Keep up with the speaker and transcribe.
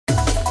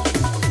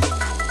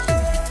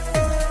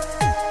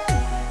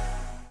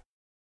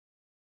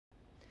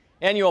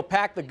Annual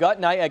Pack the Gut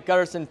night at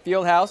Gutterson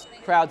Fieldhouse.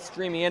 Crowd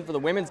streaming in for the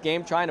women's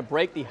game, trying to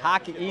break the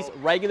Hockey East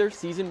regular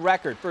season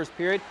record. First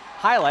period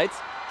highlights: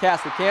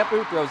 Cassie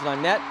Campu throws it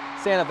on net.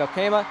 Santa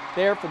Valkema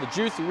there for the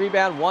juicy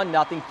rebound.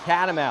 1-0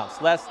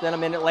 Catamounts. Less than a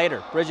minute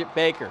later, Bridget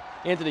Baker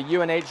into the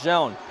UNH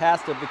zone.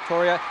 Pass to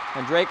Victoria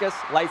Andrakis,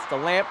 lights the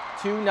lamp.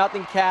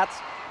 2-0 Cats.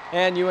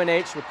 And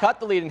UNH would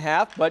cut the lead in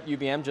half, but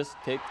UVM just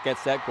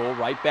gets that goal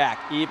right back.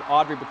 Eve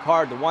Audrey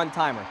Picard, the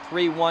one-timer.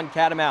 3-1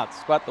 Catamounts.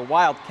 But the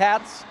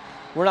Wildcats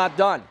were not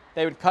done.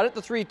 They would cut it to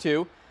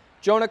 3-2.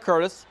 Jonah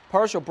Curtis,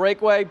 partial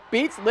breakaway,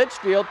 beats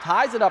Litchfield,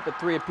 ties it up at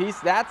 3 apiece.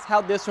 That's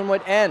how this one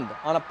would end.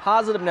 On a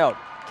positive note,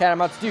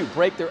 Catamounts do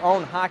break their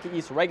own Hockey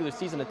East regular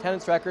season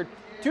attendance record,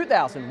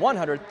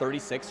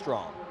 2,136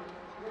 strong.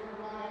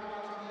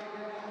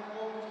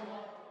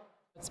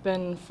 It's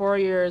been 4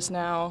 years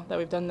now that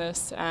we've done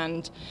this,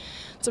 and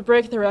to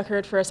break the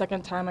record for a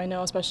second time, I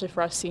know, especially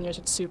for us seniors,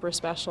 it's super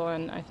special.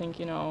 And I think,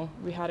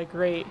 we had a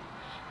great,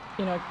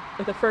 like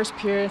the first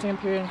period, second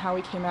period, and how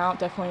we came out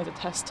definitely is a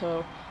test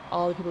to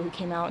all the people who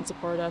came out and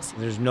supported us.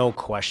 There's no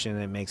question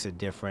it makes a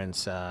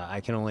difference. I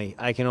can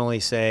only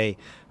say,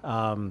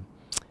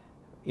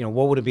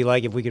 what would it be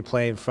like if we could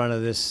play in front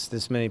of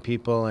this many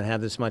people and have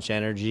this much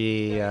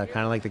energy, kind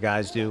of like the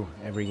guys do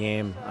every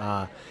game.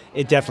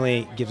 It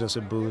definitely gives us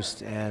a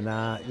boost, and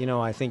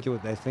I think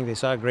they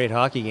saw a great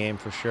hockey game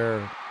for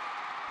sure.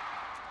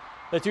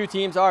 The two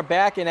teams are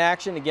back in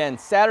action again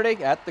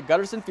Saturday at the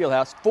Gutterson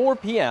Fieldhouse, 4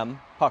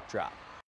 p.m. puck drop.